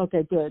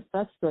 Okay, good.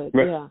 That's good.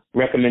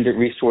 Recommended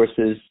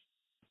resources.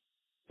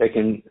 They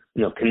can,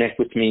 connect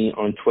with me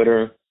on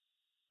Twitter,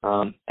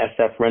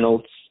 SF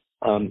Reynolds,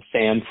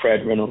 Sam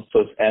Fred Reynolds. So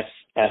it's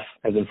SF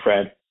as in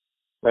Fred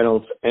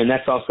Reynolds, and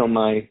that's also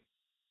my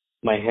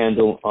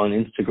handle on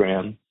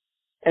Instagram.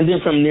 And then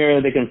from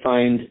there, they can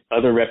find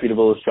other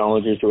reputable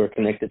astrologers who are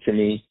connected to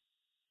me.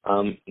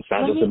 It's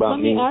not just about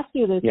me. Let me ask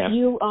you this. Yeah.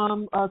 You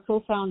are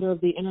co-founder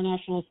of the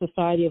International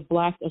Society of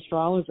Black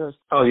Astrologers.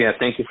 Oh, yeah.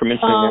 Thank you for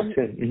mentioning that,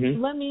 too.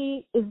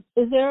 Mm-hmm.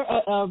 Is there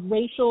a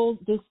racial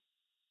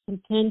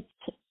discontent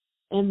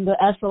in the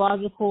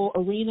astrological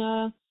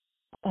arena?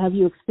 Have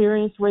you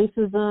experienced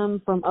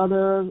racism from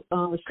other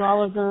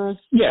astrologers?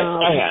 Yes,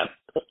 I have.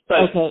 But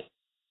okay.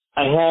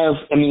 I have.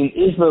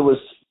 ISBA was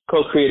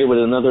co-created with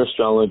another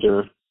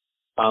astrologer,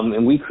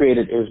 and we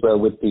created ISBA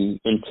with the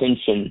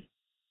intention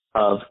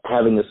of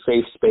having a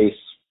safe space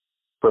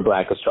for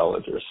Black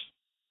astrologers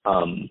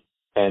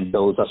and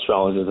those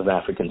astrologers of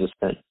African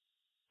descent.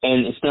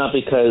 And it's not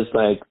because,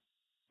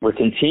 we're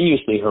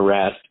continuously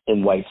harassed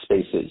in white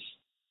spaces.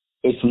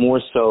 It's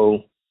more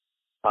so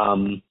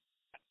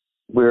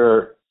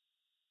we're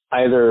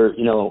either,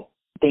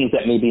 things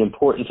that may be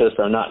important to us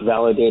are not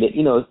validated.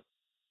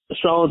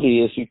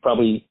 Astrology, as you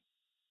probably,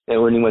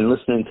 or anyone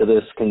listening to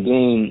this can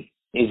gain,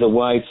 is a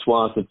wide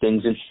swath of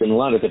things interested in a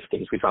lot of different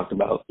things. We talked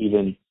about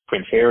even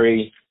Prince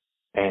Harry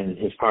and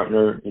his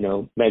partner,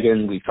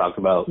 Meghan. We talked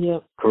about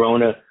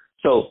Corona.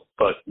 So,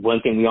 but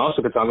one thing we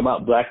also could talk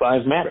about, Black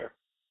Lives Matter.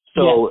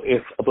 So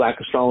if a Black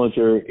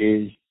astrologer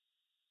is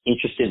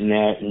interested in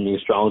that and the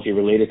astrology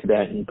related to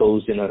that and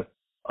goes in a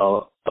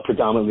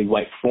predominantly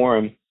white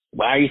forum,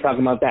 why are you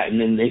talking about that? And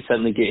then they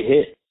suddenly get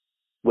hit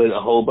with a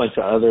whole bunch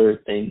of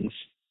other things.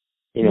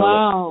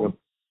 Wow.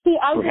 See,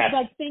 I would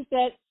think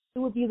that it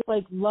would be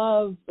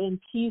love and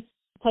peace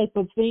type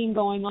of thing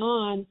going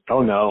on.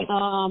 Oh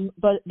no.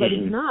 But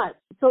it's not.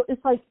 So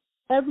it's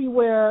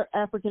everywhere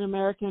African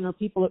American or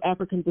people of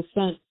African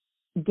descent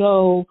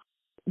go,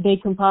 they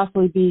can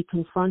possibly be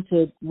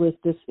confronted with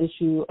this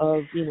issue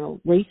of,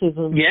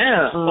 racism.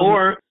 Yeah.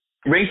 Or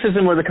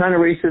racism, or the kind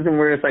of racism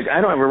where it's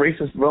I don't have a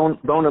racist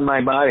bone in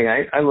my body.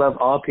 I love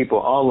all people.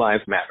 All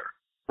lives matter.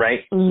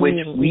 Right.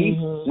 Which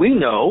we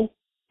know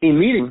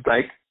immediately,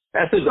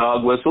 that's a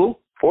dog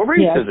whistle for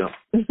racism.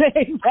 Yes.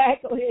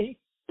 Exactly.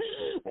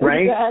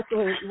 Right?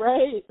 Exactly.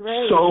 Right.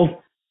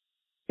 So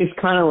it's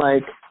kind of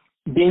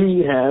then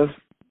you have,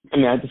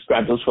 I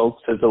describe those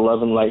folks as the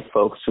love and light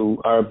folks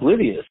who are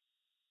oblivious,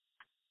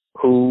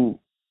 who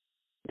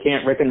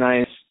can't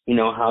recognize,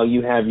 how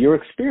you have your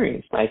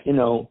experience.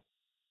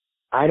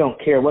 I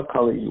don't care what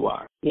color you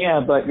are.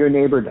 Yeah, but your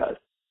neighbor does.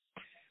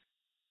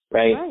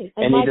 Right?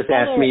 And they just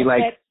ask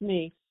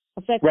me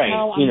affects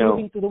how I'm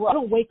moving through the world. I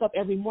don't wake up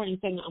every morning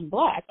saying I'm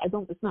Black.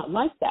 It's not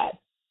like that.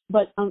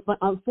 But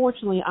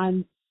unfortunately,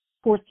 I'm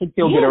forced to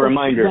You'll get a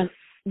reminder.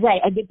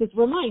 I get this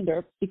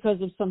reminder because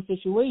of some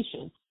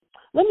situation.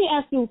 Let me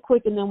ask you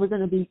quick, and then we're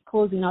going to be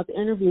closing out the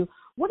interview.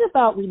 What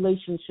about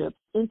relationships,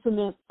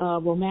 intimate,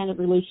 romantic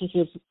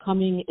relationships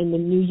coming in the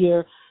new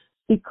year?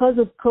 Because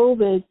of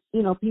COVID,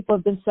 people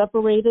have been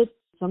separated.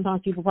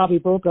 Sometimes people probably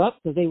broke up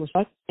because they were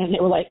stuck, and they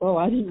were like, oh,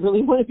 I didn't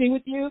really want to be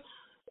with you.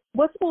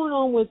 What's going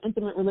on with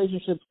intimate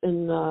relationships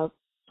in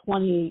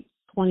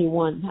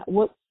 2021?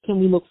 What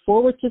can we look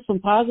forward to? Some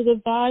positive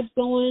vibes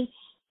going?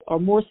 Are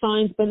more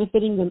signs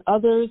benefiting than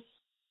others?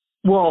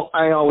 Well,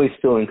 I always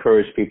still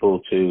encourage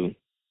people to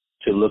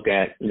look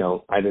at,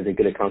 either to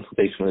get a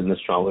consultation with an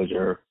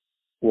astrologer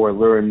or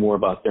learn more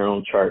about their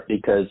own chart,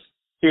 because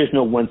there's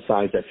no one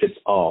size that fits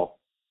all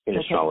in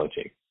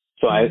astrology.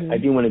 So I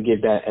do want to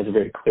give that as a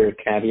very clear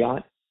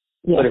caveat.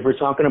 Yeah. But if we're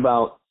talking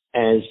about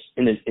as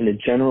in a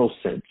general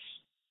sense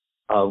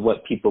of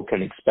what people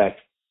can expect,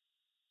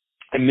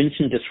 I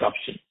mentioned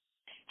disruption,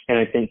 and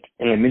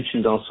I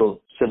mentioned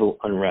also civil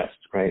unrest,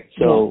 right?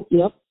 So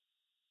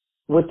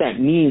what that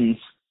means,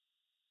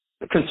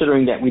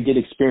 considering that we did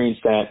experience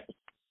that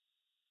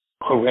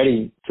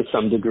already to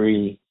some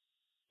degree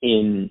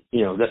in,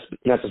 that's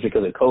not just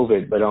because of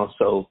COVID, but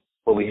also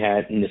what we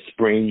had in the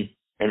spring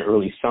and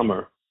early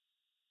summer,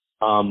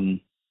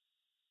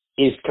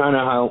 is kind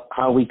of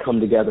how we come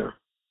together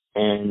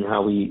and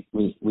how we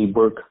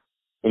work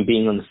and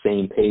being on the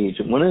same page.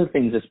 And one of the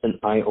things that's been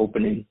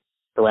eye-opening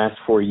the last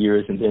 4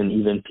 years, and then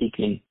even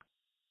peaking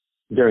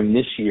during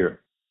this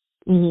year,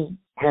 Mm-hmm.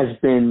 has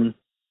been,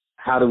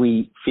 how do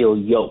we feel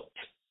yoked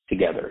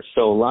together?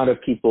 So a lot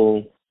of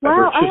people.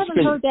 Wow, I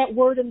haven't heard that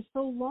word in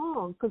so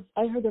long, because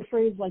I heard the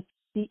phrase like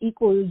be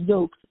equally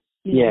yoked,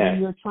 when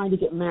you're trying to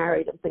get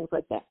married and things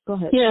like that. Go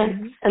ahead. Yeah,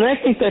 Mm-hmm. and I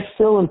think that's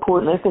still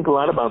important. I think a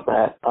lot about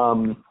that.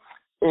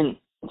 And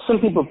some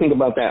people think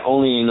about that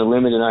only in the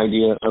limited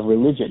idea of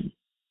religion,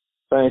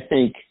 but I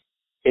think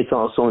it's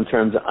also in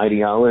terms of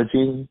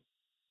ideology.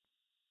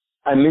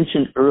 I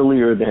mentioned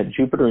earlier that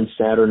Jupiter and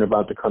Saturn are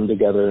about to come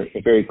together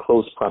in very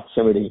close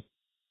proximity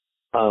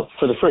for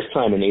the first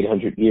time in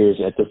 800 years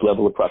at this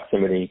level of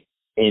proximity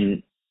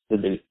in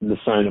the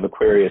sign of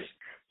Aquarius.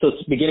 So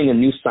it's beginning a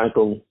new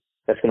cycle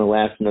that's going to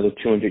last another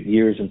 200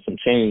 years and some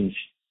change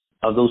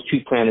of those two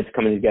planets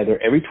coming together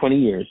every 20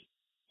 years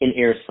in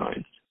air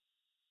signs.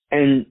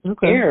 And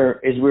air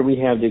is where we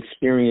have the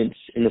experience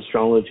in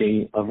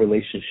astrology of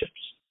relationships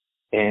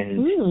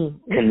and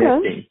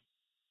connecting.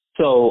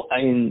 So,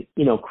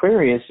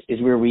 Aquarius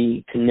is where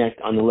we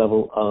connect on the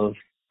level of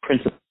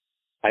principle,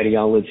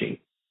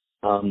 ideology,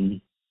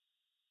 on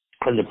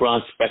the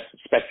broad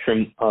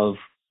spectrum of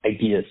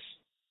ideas.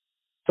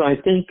 So I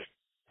think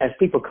as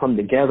people come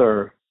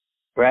together,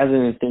 rather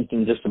than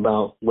thinking just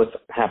about what's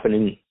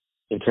happening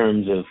in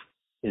terms of,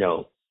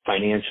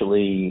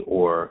 financially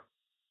or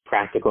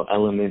practical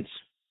elements,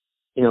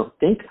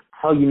 think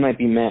how you might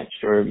be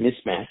matched or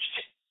mismatched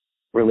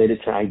related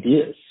to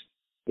ideas,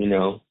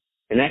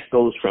 and that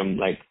goes from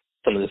like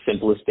some of the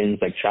simplest things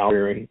like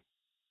childbearing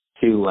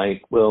to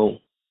like, well,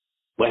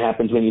 what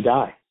happens when you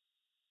die?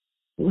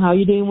 How are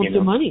you dealing with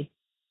your money?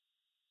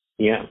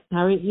 Yeah.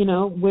 How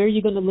where are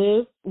you going to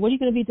live? What are you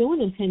going to be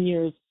doing in 10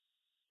 years?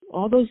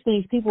 All those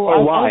things people.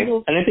 Or why?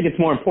 And I think it's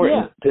more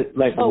important to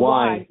like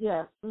why.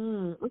 Yeah.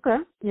 Okay.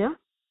 Yeah.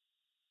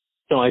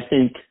 So I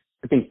think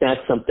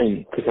that's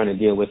something to kind of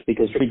deal with,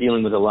 because we're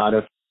dealing with a lot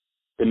of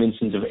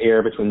dimensions of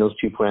air between those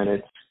two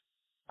planets.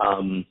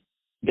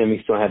 Then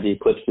we still have the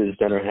eclipses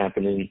that are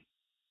happening.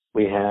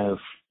 We have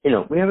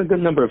a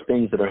good number of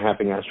things that are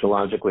happening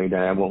astrologically that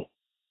I won't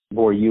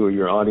bore you or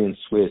your audience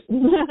with.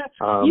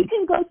 You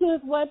can go to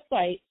his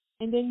website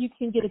and then you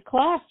can get a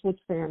class with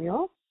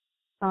Samuel,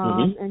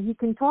 and he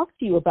can talk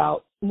to you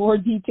about more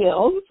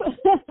details.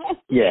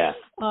 Yeah.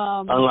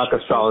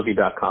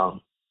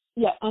 Unlockastrology.com.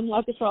 Yeah,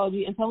 Unlock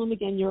Astrology. And tell him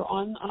again, you're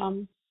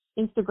on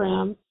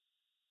Instagram.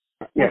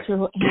 Yes. What's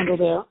your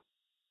handle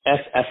there?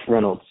 SF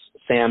Reynolds.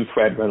 Sam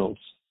Fred Reynolds.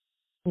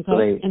 Okay. So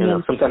they, and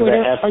then sometimes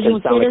Twitter, that F are you can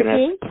on sound Twitter like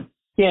an too? S.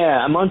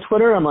 Yeah, I'm on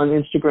Twitter. I'm on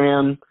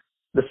Instagram.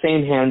 The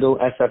same handle,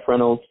 SF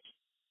Reynolds.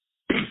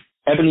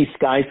 Ebony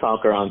Sky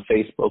Talker on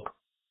Facebook.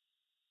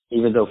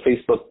 Even though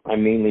Facebook, I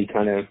mainly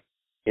kind of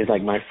is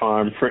like my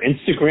farm for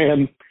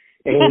Instagram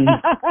and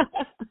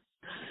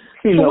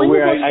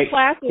where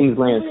things land.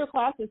 When are your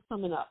classes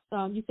coming up?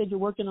 You said you're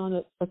working on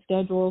a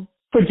schedule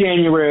for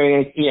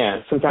January.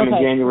 Yeah, sometime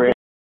in January.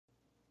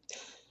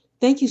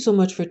 Thank you so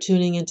much for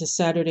tuning into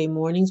Saturday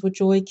Mornings with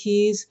Joy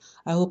Keys.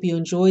 I hope you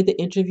enjoyed the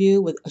interview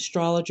with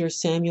astrologer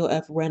Samuel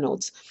F.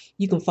 Reynolds.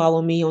 You can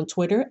follow me on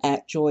Twitter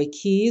at Joy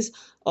Keys.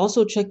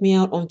 Also check me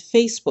out on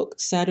Facebook,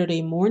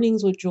 Saturday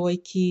Mornings with Joy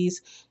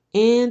Keys,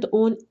 and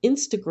on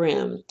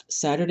Instagram,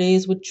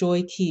 Saturdays with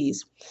Joy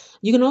Keys.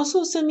 You can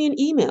also send me an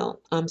email.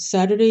 I'm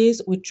Saturdays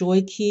with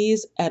Joy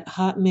Keys at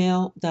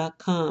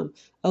hotmail.com.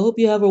 I hope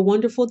you have a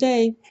wonderful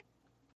day.